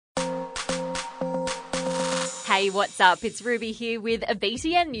Hey, what's up? It's Ruby here with a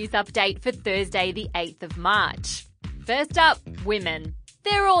BTN news update for Thursday, the 8th of March. First up, women.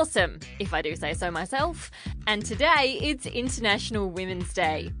 They're awesome, if I do say so myself. And today, it's International Women's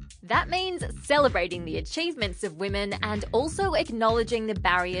Day. That means celebrating the achievements of women and also acknowledging the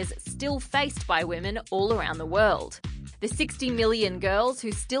barriers still faced by women all around the world. The 60 million girls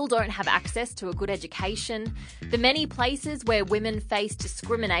who still don't have access to a good education, the many places where women face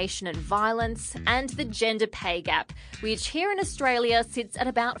discrimination and violence, and the gender pay gap, which here in Australia sits at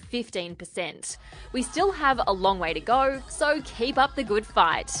about 15%. We still have a long way to go, so keep up the good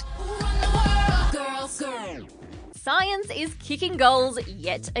fight. Science is kicking goals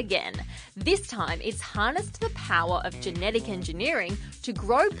yet again. This time, it's harnessed the power of genetic engineering to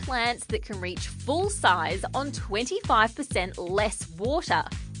grow plants that can reach full size on 25% less water.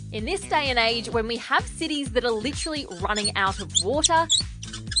 In this day and age, when we have cities that are literally running out of water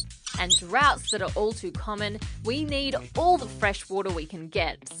and droughts that are all too common, we need all the fresh water we can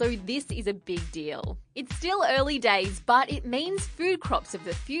get, so this is a big deal. It's still early days, but it means food crops of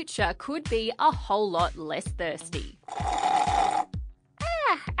the future could be a whole lot less thirsty.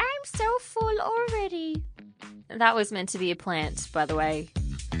 I'm so full already. That was meant to be a plant, by the way.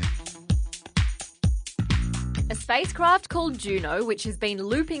 A spacecraft called Juno, which has been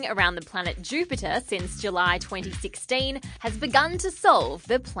looping around the planet Jupiter since July 2016, has begun to solve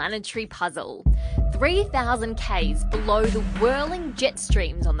the planetary puzzle. 3,000 k's below the whirling jet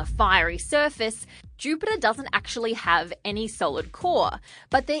streams on the fiery surface, Jupiter doesn't actually have any solid core,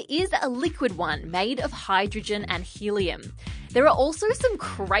 but there is a liquid one made of hydrogen and helium. There are also some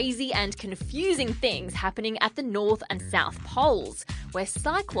crazy and confusing things happening at the North and South Poles, where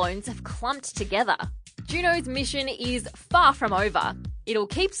cyclones have clumped together. Juno's mission is far from over. It'll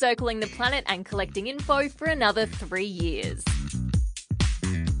keep circling the planet and collecting info for another 3 years.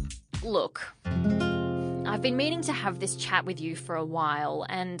 Look, I've been meaning to have this chat with you for a while,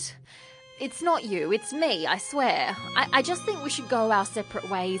 and it's not you, it's me, I swear. I just think we should go our separate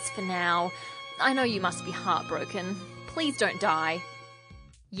ways for now. I know you must be heartbroken. Please don't die.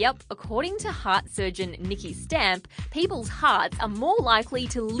 Yep, according to heart surgeon Nikki Stamp, people's hearts are more likely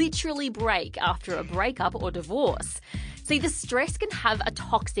to literally break after a breakup or divorce. See, the stress can have a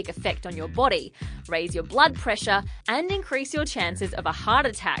toxic effect on your body, raise your blood pressure, and increase your chances of a heart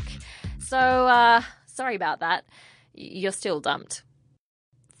attack. So, sorry about that. You're still dumped.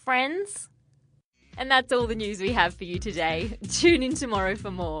 Friends? And that's all the news we have for you today. Tune in tomorrow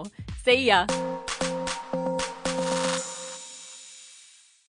for more. See ya!